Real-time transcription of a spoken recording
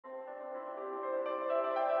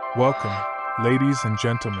Welcome, ladies and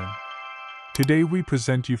gentlemen. Today we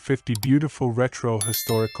present you 50 beautiful retro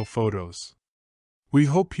historical photos. We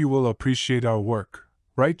hope you will appreciate our work.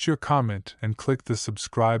 Write your comment and click the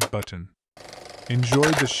subscribe button. Enjoy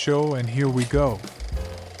the show, and here we go.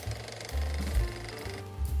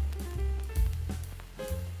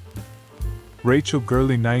 Rachel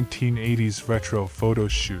Gurley 1980s retro photo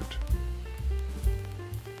shoot.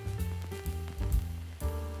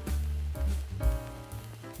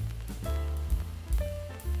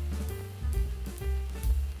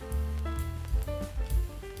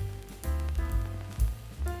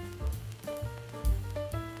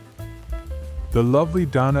 The lovely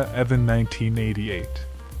Donna Evin 1988.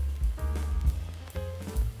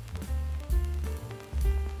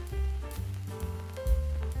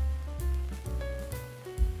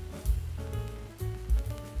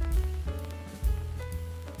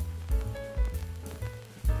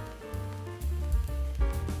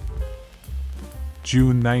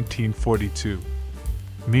 June 1942.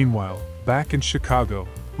 Meanwhile, back in Chicago,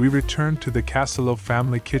 we returned to the Castillo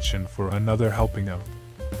family kitchen for another helping of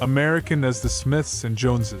American as the Smiths and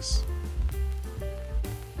Joneses.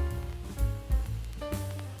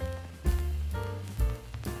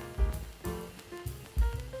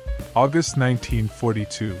 August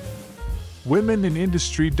 1942. Women in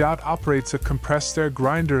industry. Operates a compressed air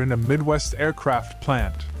grinder in a Midwest aircraft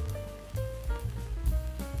plant.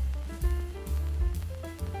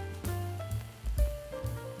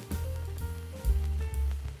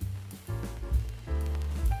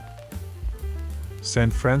 San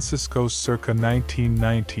Francisco circa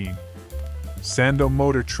 1919. Sando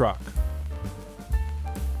motor truck.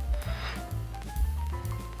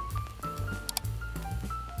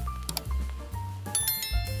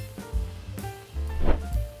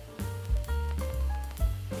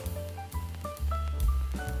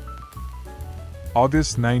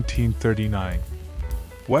 August 1939.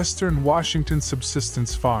 Western Washington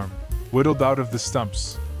subsistence farm, whittled out of the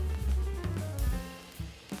stumps.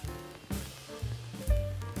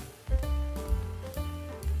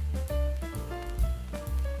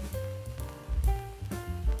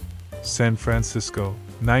 San Francisco,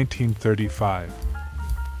 1935.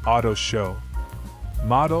 Auto show.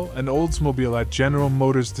 Model and Oldsmobile at General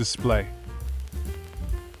Motors display.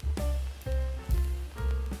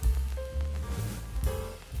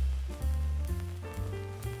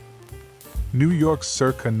 New York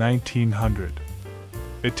circa 1900.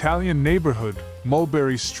 Italian neighborhood,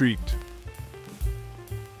 Mulberry Street.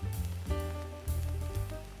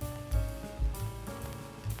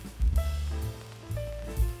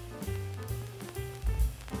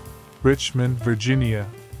 Richmond, Virginia,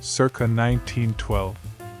 circa 1912.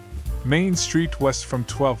 Main Street west from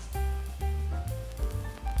 12th.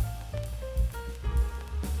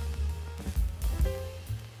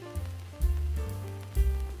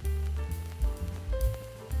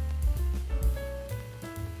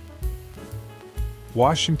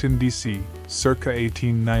 Washington, D.C., circa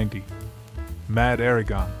 1890. Mad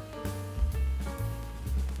Aragon.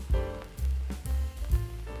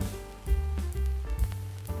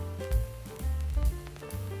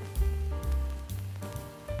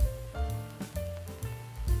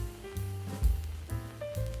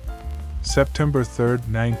 September 3,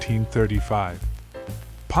 1935.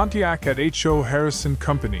 Pontiac at H.O. Harrison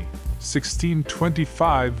Company,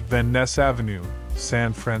 1625 Van Ness Avenue,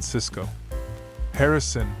 San Francisco.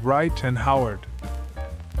 Harrison, Wright, and Howard.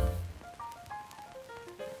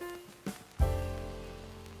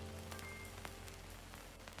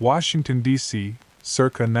 Washington, D.C.,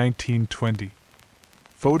 circa 1920.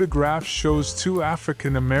 Photograph shows two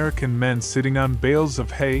African American men sitting on bales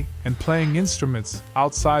of hay and playing instruments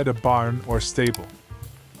outside a barn or stable.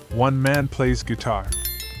 One man plays guitar.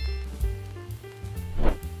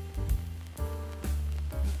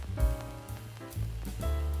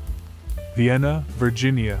 Vienna,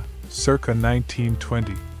 Virginia, circa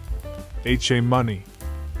 1920. H.A. Money.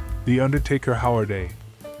 The Undertaker Howard A.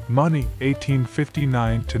 Money,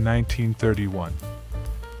 1859 to 1931.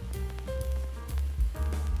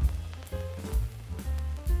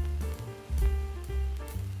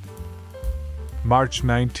 March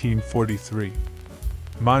 1943.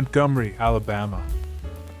 Montgomery, Alabama.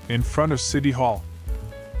 In front of City Hall.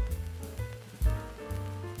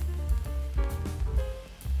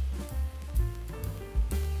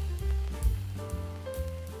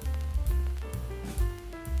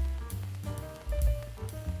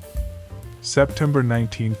 September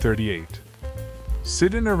 1938.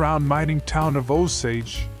 Sitting around mining town of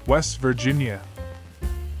Osage, West Virginia.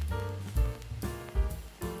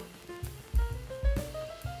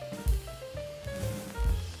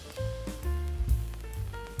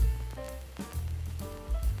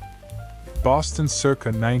 Boston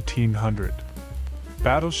circa 1900.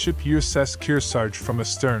 Battleship U.S.S. Kearsarge from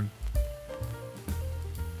astern.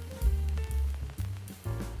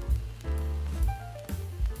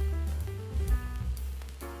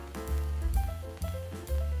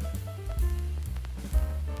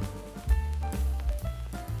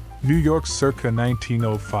 New York circa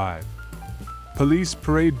 1905. Police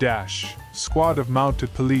parade dash, squad of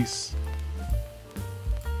mounted police.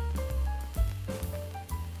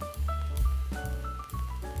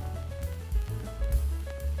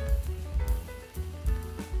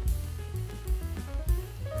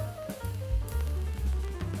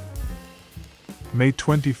 May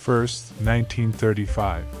 21,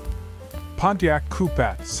 1935. Pontiac Coupe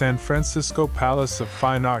at San Francisco Palace of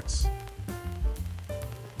Fine Arts.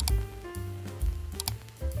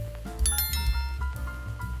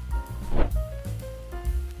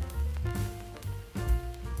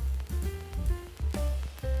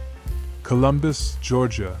 Columbus,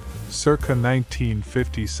 Georgia, circa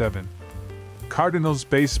 1957. Cardinals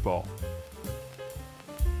baseball.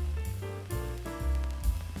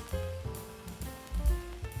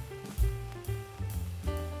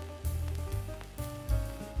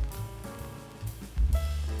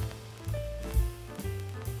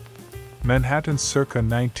 Manhattan circa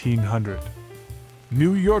 1900.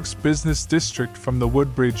 New York's business district from the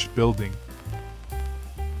Woodbridge Building.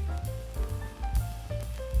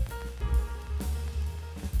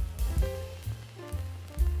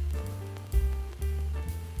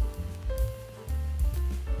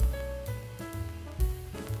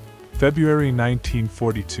 February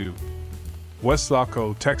 1942.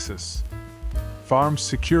 Weslaco, Texas. Farm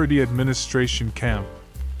Security Administration Camp.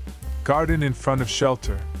 Garden in front of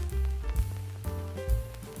shelter.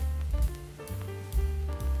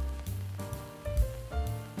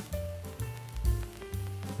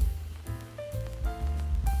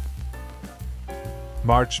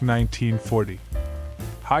 March 1940.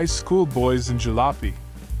 High school boys in Jalopy,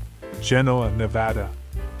 Genoa, Nevada.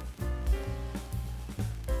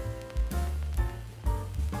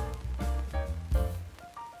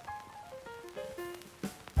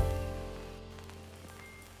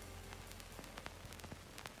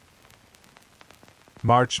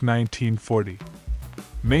 March 1940.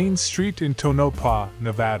 Main Street in Tonopah,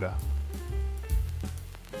 Nevada.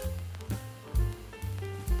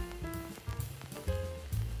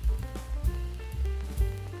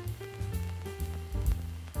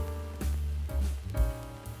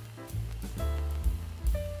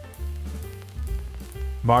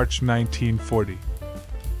 March 1940.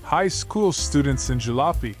 High school students in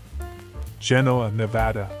Jalopy, Genoa,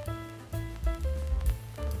 Nevada.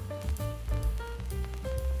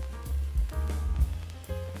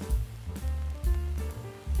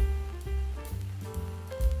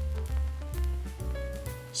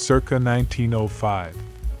 Circa 1905.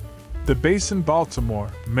 The Basin, Baltimore,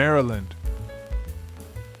 Maryland.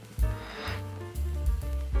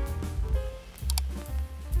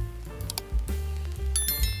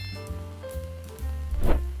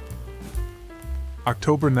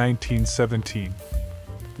 October 1917.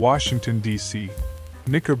 Washington, D.C.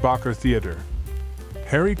 Knickerbocker Theater.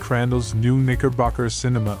 Harry Crandall's new Knickerbocker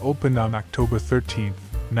Cinema opened on October 13,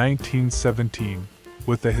 1917,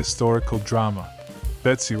 with the historical drama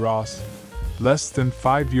Betsy Ross. Less than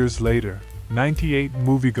 5 years later, 98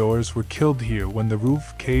 moviegoers were killed here when the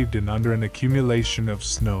roof caved in under an accumulation of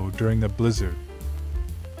snow during a blizzard.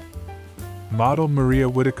 Model Maria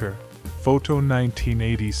Whitaker, photo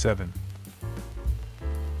 1987.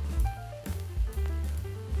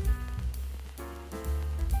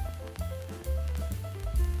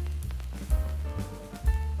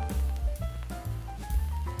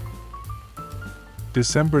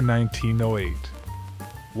 December 1908.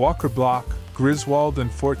 Walker Block, Griswold and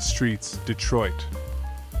Fort Streets, Detroit.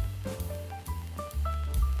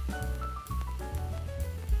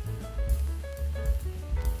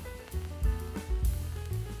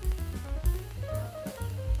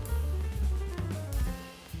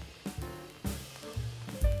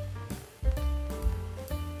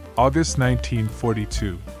 August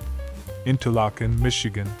 1942. Interlochen,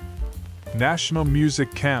 Michigan. National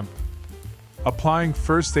Music Camp. Applying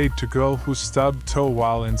first aid to girl who stubbed toe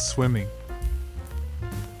while in swimming.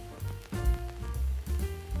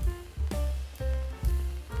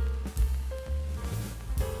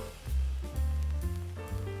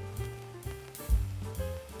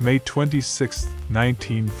 May 26,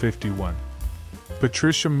 1951.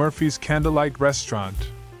 Patricia Murphy's Candlelight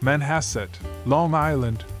Restaurant, Manhasset, Long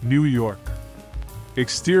Island, New York.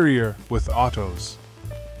 Exterior with autos.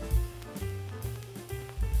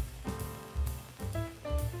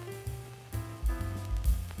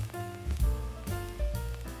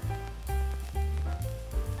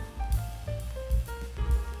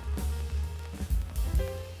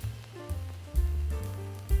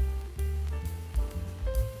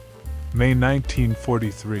 May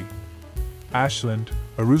 1943. Ashland,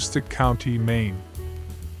 Aroostook County, Maine.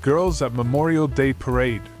 Girls at Memorial Day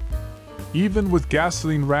Parade. Even with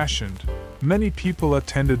gasoline rationed, many people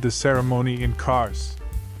attended the ceremony in cars.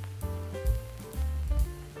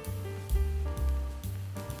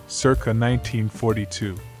 Circa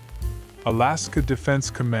 1942. Alaska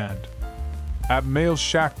Defense Command. At Mail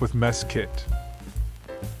Shack with mess kit.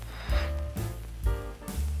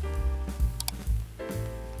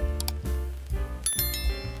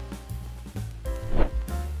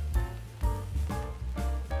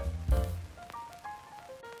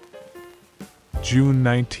 June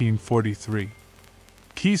 1943.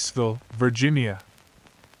 Keysville, Virginia.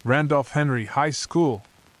 Randolph Henry High School.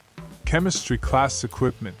 Chemistry class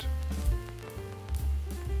equipment.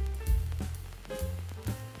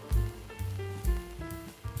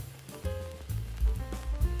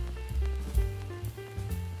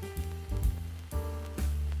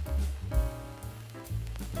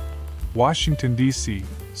 Washington, D.C.,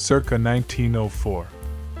 circa 1904.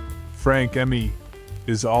 Frank M.E.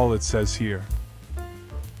 is all it says here.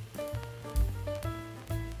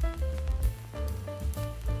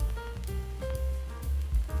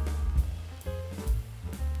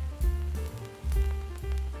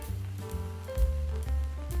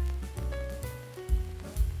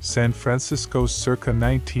 San Francisco, circa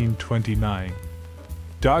 1929.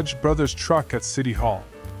 Dodge Brothers truck at City Hall.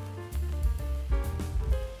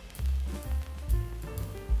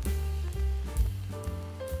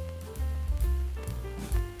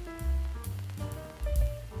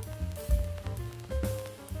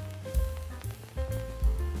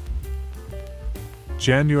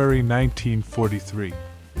 January 1943.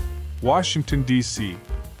 Washington, D.C.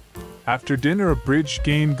 After dinner, a bridge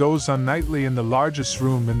game goes on nightly in the largest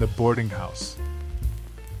room in the boarding house.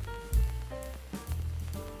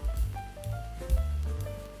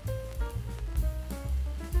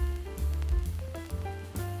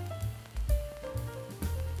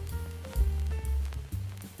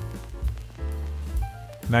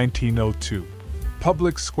 (1902)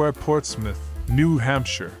 Public Square, Portsmouth, New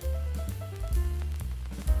Hampshire.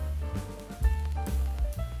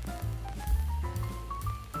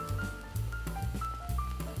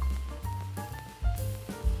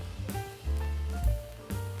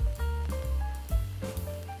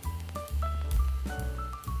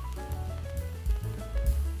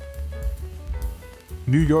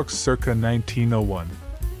 New York, circa 1901.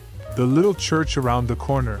 The little church around the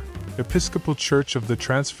corner, Episcopal Church of the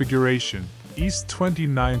Transfiguration, East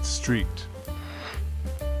 29th Street.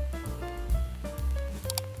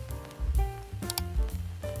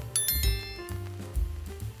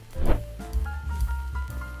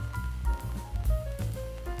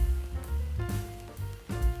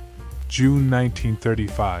 June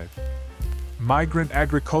 1935. Migrant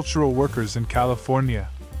agricultural workers in California.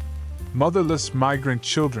 Motherless migrant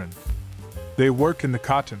children. They work in the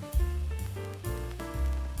cotton.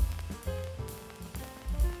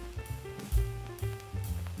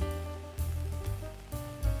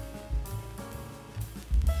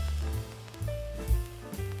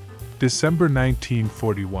 December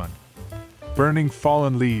 1941. Burning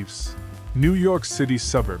fallen leaves. New York City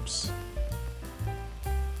suburbs.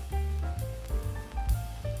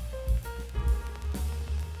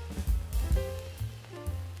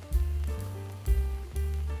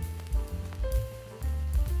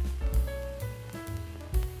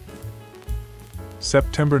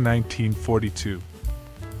 September 1942.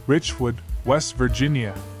 Richwood, West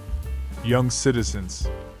Virginia. Young citizens.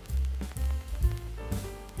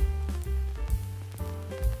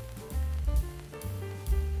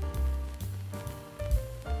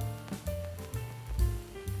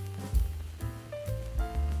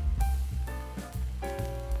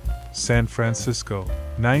 San Francisco,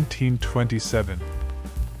 1927.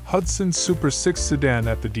 Hudson Super 6 sedan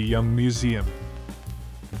at the DeYoung Museum.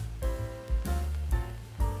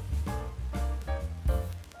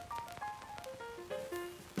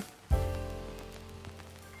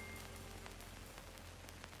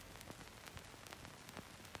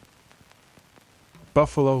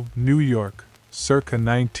 Buffalo, New York, circa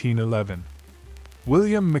 1911.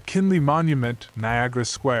 William McKinley Monument, Niagara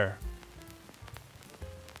Square.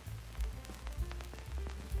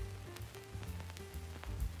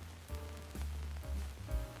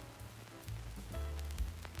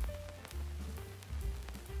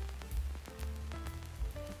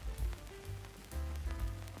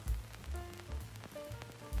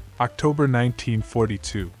 October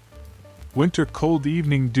 1942. Winter cold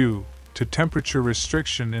evening due to temperature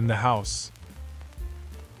restriction in the house.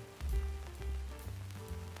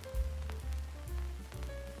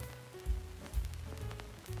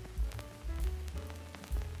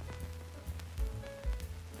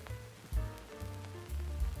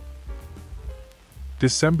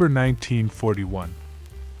 December 1941.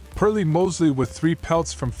 Perley Mosley with 3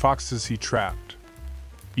 pelts from foxes he trapped.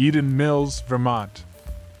 Eden Mills, Vermont.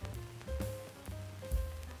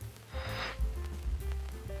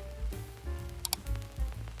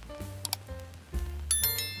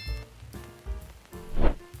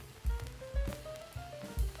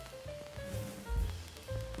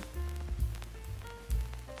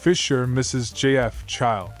 Fisher, Mrs. J.F.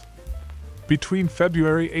 Child. Between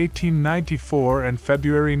February 1894 and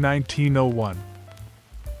February 1901.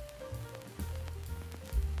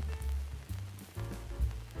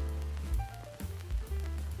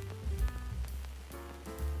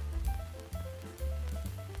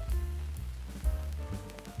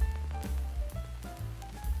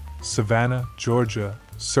 Savannah, Georgia,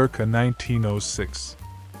 circa 1906.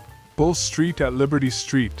 Bull Street at Liberty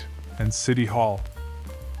Street and City Hall.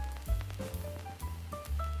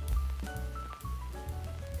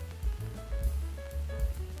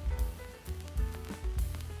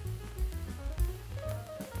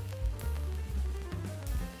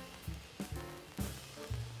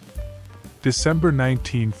 December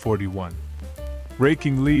 1941.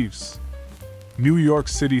 Raking Leaves, New York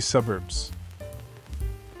City suburbs.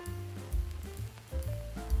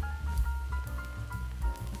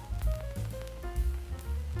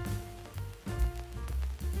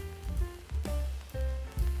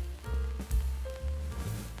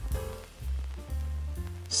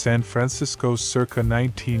 San Francisco circa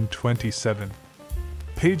 1927.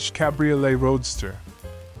 Page Cabriolet Roadster.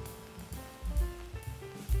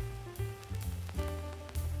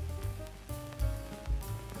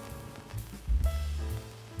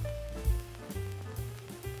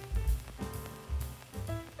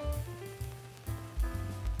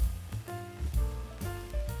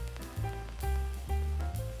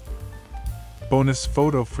 Bonus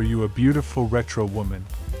photo for you, a beautiful retro woman.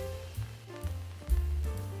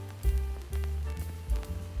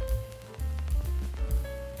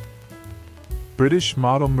 British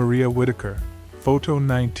model Maria Whitaker, photo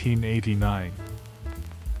 1989.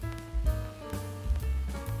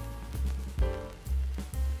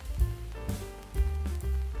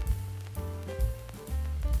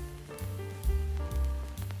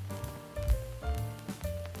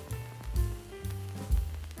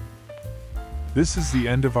 This is the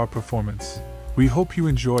end of our performance. We hope you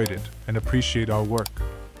enjoyed it and appreciate our work.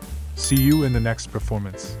 See you in the next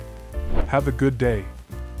performance. Have a good day.